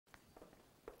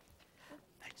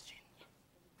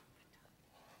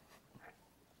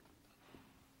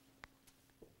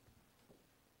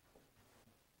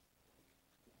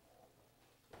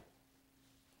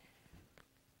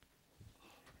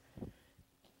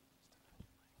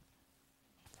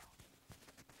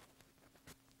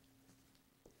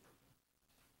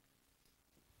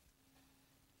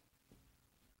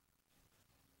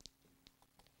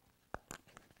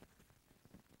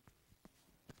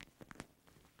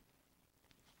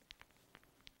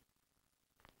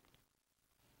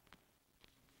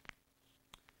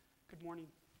Good morning.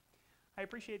 I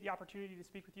appreciate the opportunity to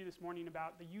speak with you this morning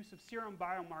about the use of serum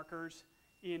biomarkers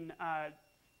in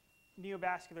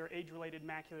neovascular age-related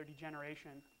macular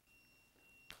degeneration.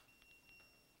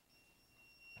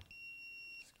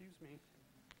 Excuse me.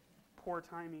 Poor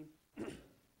timing. Age-related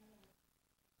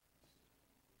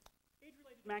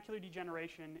macular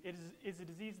degeneration is a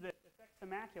disease that affects the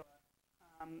macula,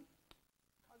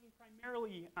 causing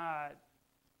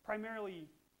primarily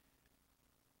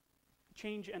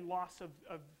change and loss of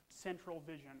central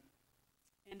vision.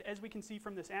 And as we can see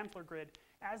from this Amsler grid,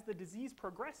 as the disease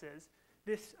progresses,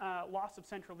 this loss of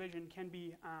central vision can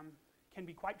be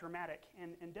quite dramatic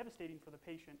and devastating for the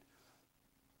patient.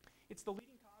 It's the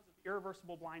leading cause of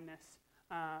irreversible blindness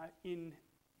in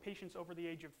patients over the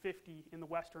age of 50 in the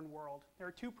Western world. There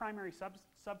are two primary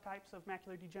subtypes of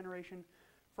macular degeneration.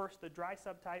 First, the dry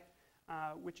subtype,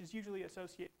 which is usually not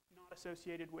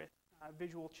associated with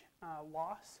visual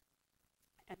loss.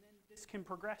 And then this can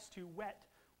progress to wet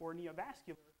or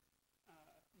neovascular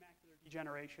macular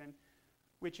degeneration,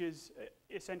 which is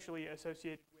essentially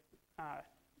associated with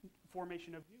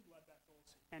formation of new blood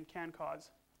vessels and can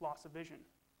cause loss of vision.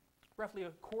 Roughly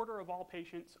a quarter of all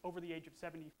patients over the age of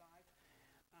 75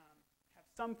 have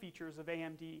some features of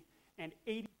AMD, and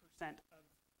 80%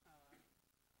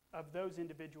 of those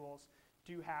individuals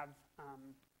do have,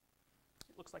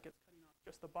 it looks like it's cutting off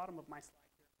just the bottom of my slide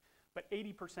here, but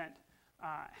 80%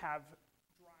 have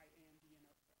dry AMD and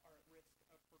are at risk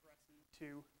of progressing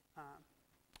to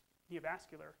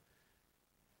neovascular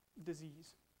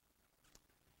disease.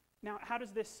 Now, how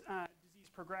does this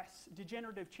disease progress?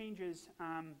 Degenerative changes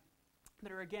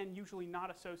that are, again, usually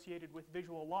not associated with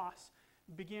visual loss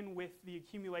begin with the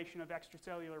accumulation of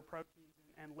extracellular proteins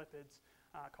and lipids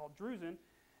called drusen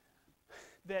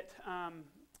that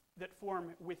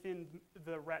form within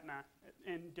the retina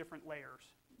in different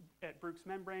layers at Bruch's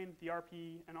membrane, the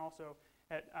RPE, and also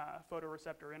at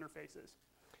photoreceptor interfaces.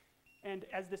 And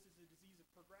as this is a disease of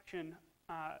progression,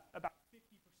 about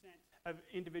 50% of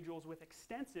individuals with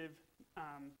extensive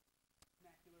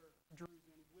macular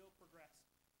drusen will progress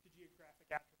to geographic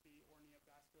atrophy or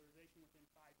neovascularization within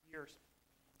 5 years.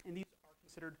 And these are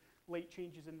considered late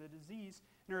changes in the disease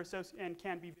and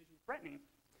can be vision threatening.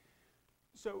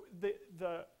 So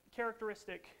the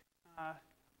characteristic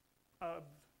of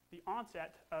the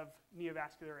onset of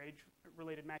neovascular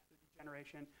age-related macular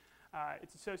degeneration,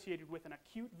 it's associated with an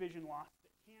acute vision loss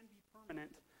that can be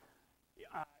permanent if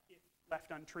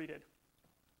left untreated.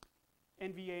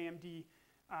 NVAMD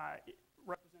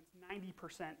represents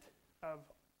 90% of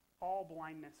all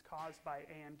blindness caused by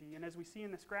AMD. And as we see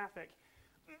in this graphic,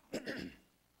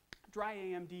 dry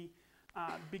AMD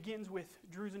begins with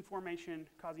drusen formation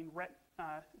causing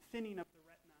thinning of the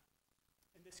retina.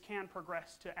 And this can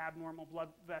progress to abnormal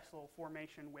blood vessel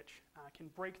formation, which can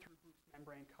break through Bruch's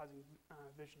membrane, causing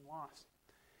vision loss.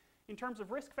 In terms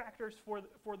of risk factors for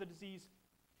the disease,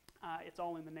 it's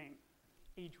all in the name,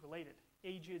 age-related.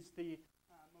 Age is the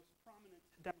most prominent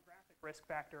demographic risk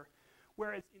factor,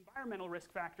 whereas environmental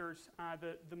risk factors,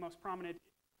 the most prominent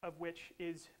of which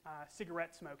is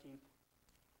cigarette smoking,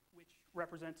 which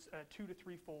represents a 2 to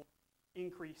 3-fold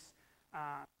increase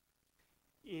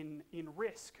in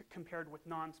risk compared with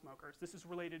non-smokers. This is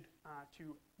related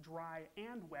to dry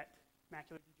and wet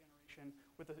macular degeneration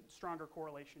with a stronger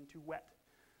correlation to wet.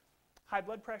 High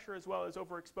blood pressure as well as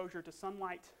overexposure to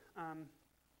sunlight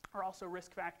are also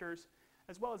risk factors,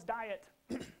 as well as diet.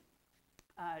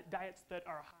 Diets that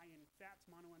are high in fats,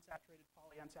 monounsaturated,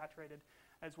 polyunsaturated,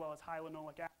 as well as high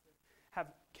linoleic acid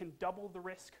can double the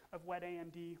risk of wet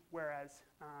AMD, whereas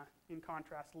in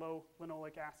contrast, low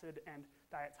linoleic acid and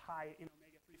diets high in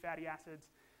omega-3 fatty acids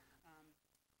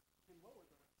can lower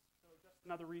the risk. So just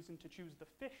another reason to choose the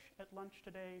fish at lunch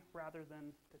today rather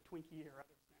than the Twinkie or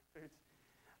other snack foods.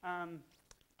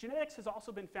 Genetics has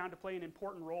also been found to play an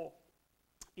important role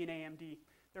in AMD.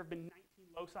 There have been 19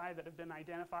 loci that have been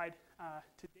identified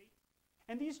to date.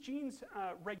 And these genes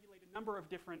regulate a number of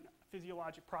different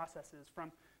physiologic processes,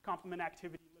 from complement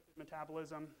activity, lipid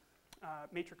metabolism,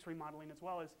 matrix remodeling, as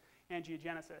well as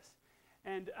angiogenesis.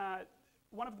 And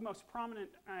one of the most prominent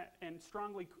and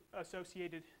strongly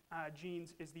associated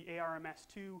genes is the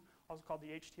ARMS2, also called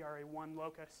the HTRA1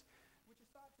 locus, which is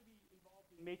thought to be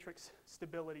involved in matrix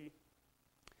stability.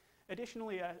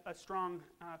 Additionally, a strong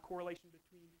correlation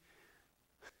between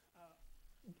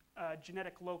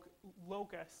genetic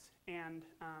locus and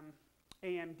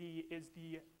AMD is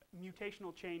the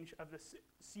mutational change of the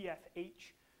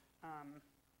CFH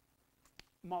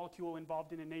molecule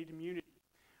involved in innate immunity.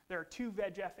 There are 2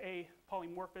 VEGF-A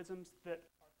polymorphisms that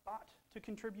are thought to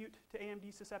contribute to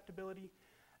AMD susceptibility,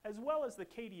 as well as the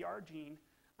KDR gene,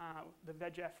 the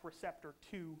VEGF receptor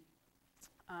 2,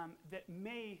 that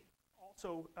may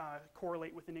also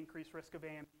correlate with an increased risk of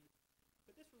AMD.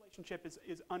 But this relationship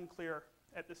is unclear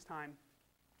at this time.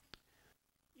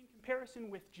 In comparison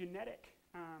with genetic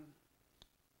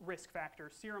risk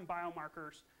factors, serum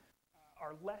biomarkers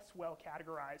are less well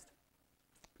categorized.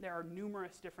 There are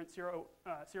numerous different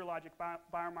serologic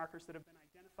biomarkers that have been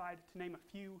identified. To name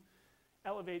a few,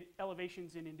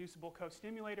 elevations in inducible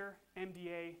co-stimulator,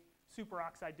 MDA,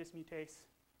 superoxide dismutase,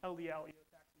 LDL,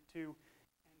 eotaxin 2,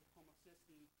 and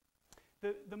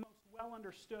homocysteine. The most well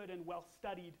understood and well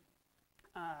studied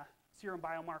serum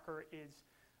biomarker is,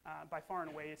 by far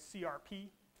and away, is CRP,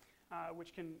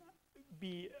 which can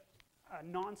be a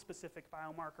non-specific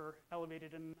biomarker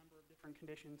elevated in a number of different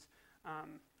conditions,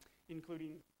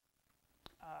 including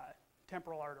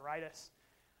temporal arteritis.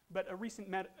 But a recent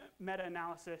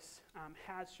meta-analysis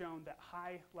has shown that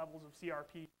high levels of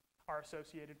CRP are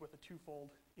associated with a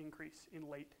twofold increase in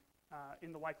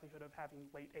the likelihood of having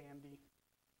late AMD.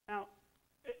 Now,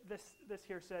 this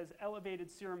here says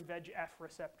elevated serum VEGF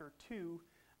receptor 2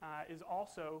 is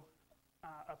also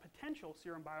a potential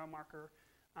serum biomarker,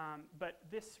 but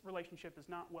this relationship is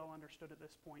not well understood at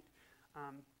this point,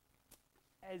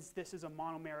 as this is a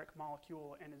monomeric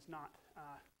molecule and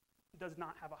does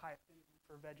not have a high affinity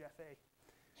for VEGF-A.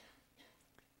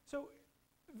 So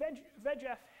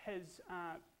VEGF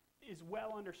is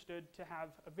well understood to have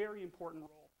a very important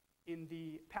role in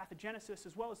the pathogenesis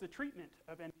as well as the treatment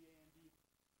of NVAMD.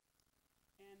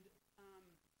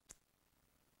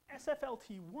 And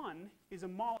SFLT1 is a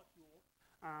molecule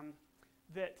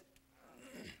that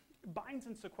binds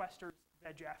and sequesters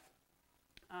VEGF,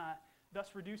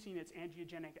 thus reducing its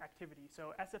angiogenic activity.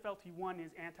 So SFLT1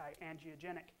 is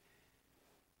anti-angiogenic.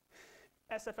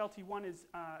 SFLT1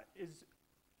 is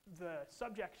the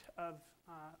subject of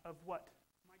what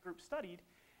my group studied,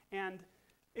 and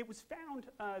it was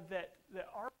found that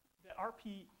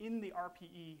in the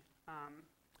RPE,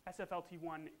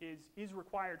 SFLT1 is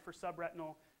required for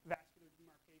subretinal vascular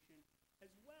demarcation, as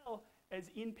well as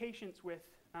in patients with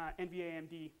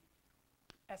NVAMD,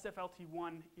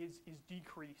 SFLT1 is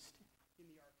decreased in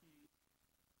the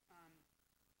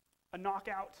RPE.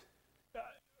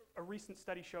 A recent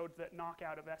study showed that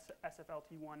knockout of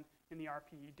SFLT1 in the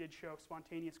RPE did show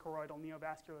spontaneous choroidal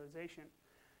neovascularization.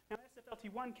 Now,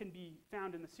 SFLT1 can be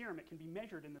found in the serum. It can be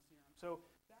measured in the serum. So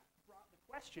that brought the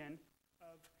question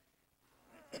of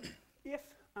if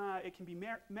it can be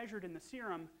measured in the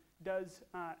serum, does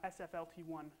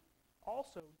SFLT1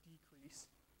 also decrease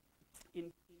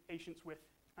in patients with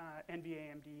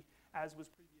NVAMD, as was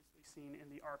previously seen in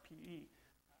the RPE,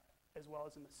 as well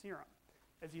as in the serum,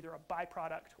 as either a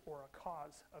byproduct or a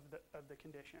cause of the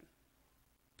condition.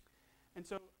 And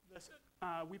so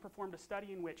we performed a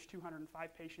study in which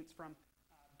 205 patients from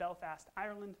Belfast,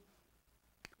 Ireland,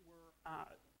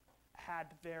 had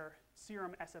their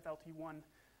serum SFLT1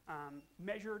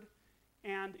 measured,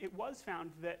 and it was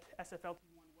found that SFLT1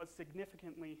 was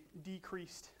significantly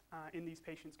decreased in these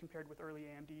patients compared with early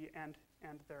AMD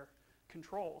and their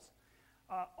controls.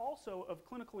 Also of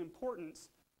clinical importance,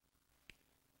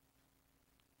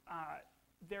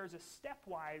 there's a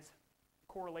stepwise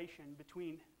correlation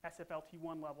between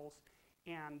SFLT1 levels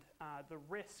and the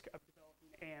risk of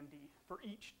developing AMD. For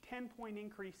each 10-point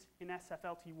increase in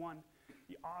SFLT1,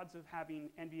 the odds of having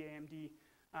NVAMD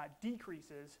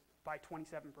decreases by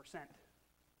 27%.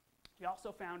 We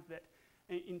also found that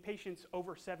in patients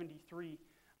over 73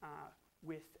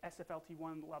 with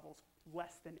SFLT1 levels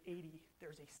less than 80,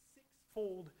 there's a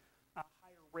 6-fold higher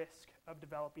risk of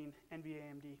developing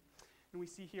NVAMD. And we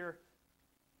see here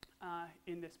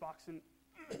in this box and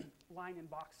line and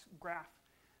box graph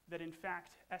that in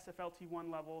fact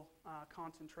SFLT1 level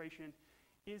concentration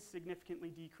is significantly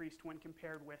decreased when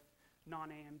compared with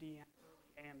non-AMD and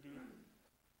early AMD.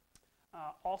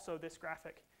 Also this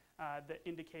graphic that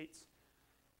indicates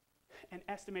an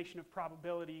estimation of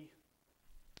probability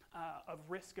of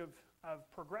risk of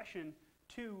progression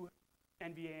to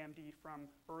NVAMD from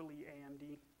early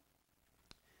AMD.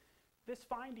 This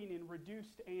finding in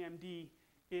reduced AMD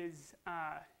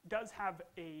does have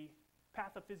a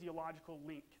pathophysiological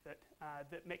link that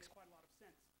makes quite a lot of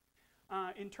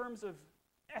sense. In terms of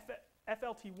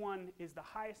FLT1 is the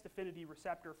highest affinity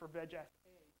receptor for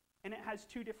VEGF-A, and it has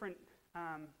two different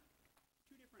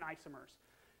isomers.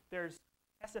 There's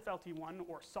SFLT1,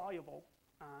 or soluble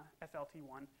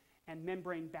FLT1, and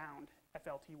membrane-bound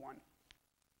FLT1.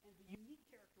 And the unique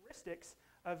characteristics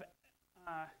of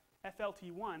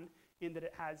FLT1 in that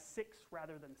it has 6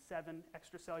 rather than 7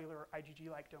 extracellular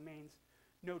IgG-like domains,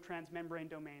 no transmembrane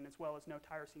domain, as well as no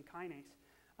tyrosine kinase,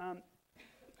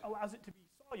 allows it to be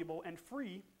soluble and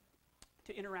free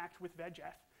to interact with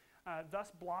VEGF,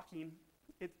 thus blocking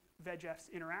VEGF's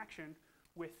interaction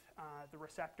with the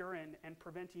receptor and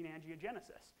preventing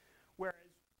angiogenesis. Whereas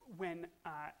when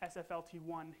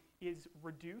SFLT1 is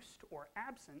reduced or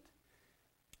absent,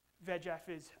 VEGF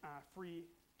is free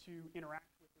to interact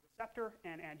with the receptor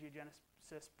and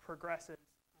angiogenesis progresses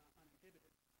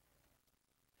uninhibited.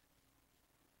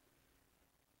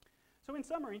 So in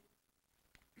summary,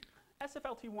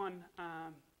 SFLT1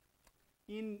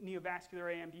 in neovascular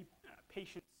AMD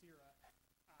patient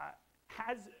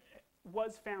sera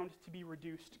was found to be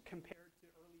reduced compared to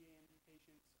early AMD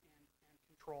patients and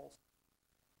controls.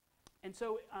 And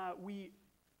so we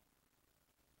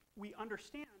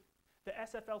understand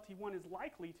that SFLT1 is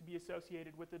likely to be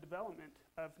associated with the development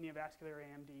of neovascular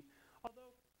AMD.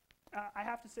 Although I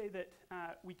have to say that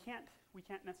we can't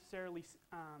necessarily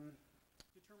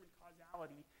determine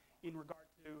causality in regard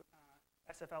to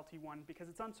SFLT1 because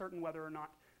it's uncertain whether or not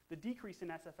the decrease in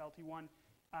SFLT1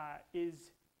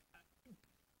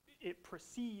 it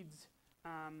precedes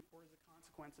or is a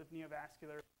consequence of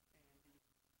neovascular AMD.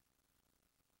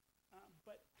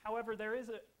 But however,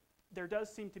 there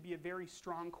does seem to be a very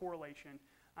strong correlation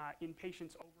in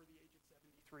patients over the age of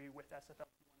 73 with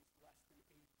SFLT1s less than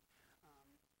 80.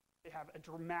 They have a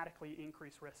dramatically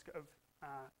increased risk of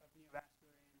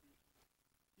neovascular AMD.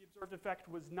 The observed effect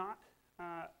was not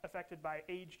affected by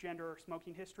age, gender, or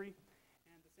smoking history,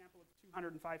 and the sample of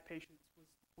 205 patients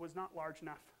was not large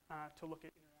enough to look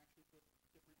at interactions with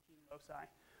different gene loci.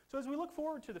 So as we look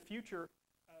forward to the future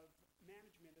of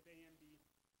management of AMD,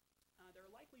 there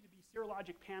are likely to be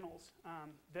serologic panels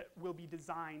that will be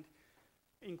designed,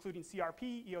 including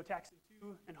CRP,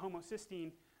 eotaxin-2, and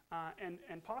homocysteine,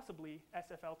 and possibly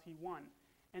SFLT1.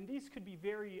 And these could be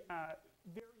very,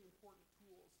 very important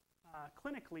tools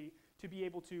clinically to be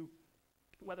able to,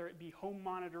 whether it be home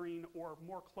monitoring or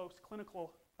more close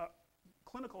clinical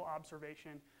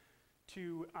observation,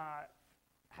 to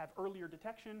have earlier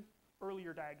detection,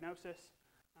 earlier diagnosis,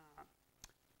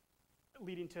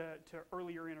 leading to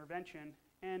earlier intervention,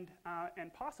 and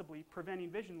possibly preventing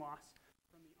vision loss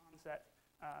from the onset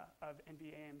of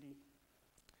NVAMD.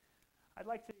 I'd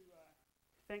like to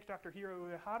thank Dr. Hiro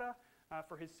Uehara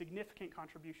for his significant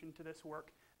contribution to this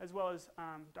work, as well as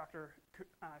Dr.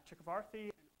 Chakravarthy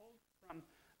and Holt from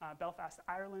Belfast,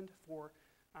 Ireland, for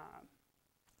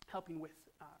helping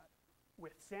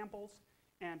with samples,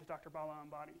 and Dr. Bala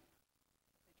Ambadi.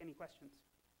 Take any questions.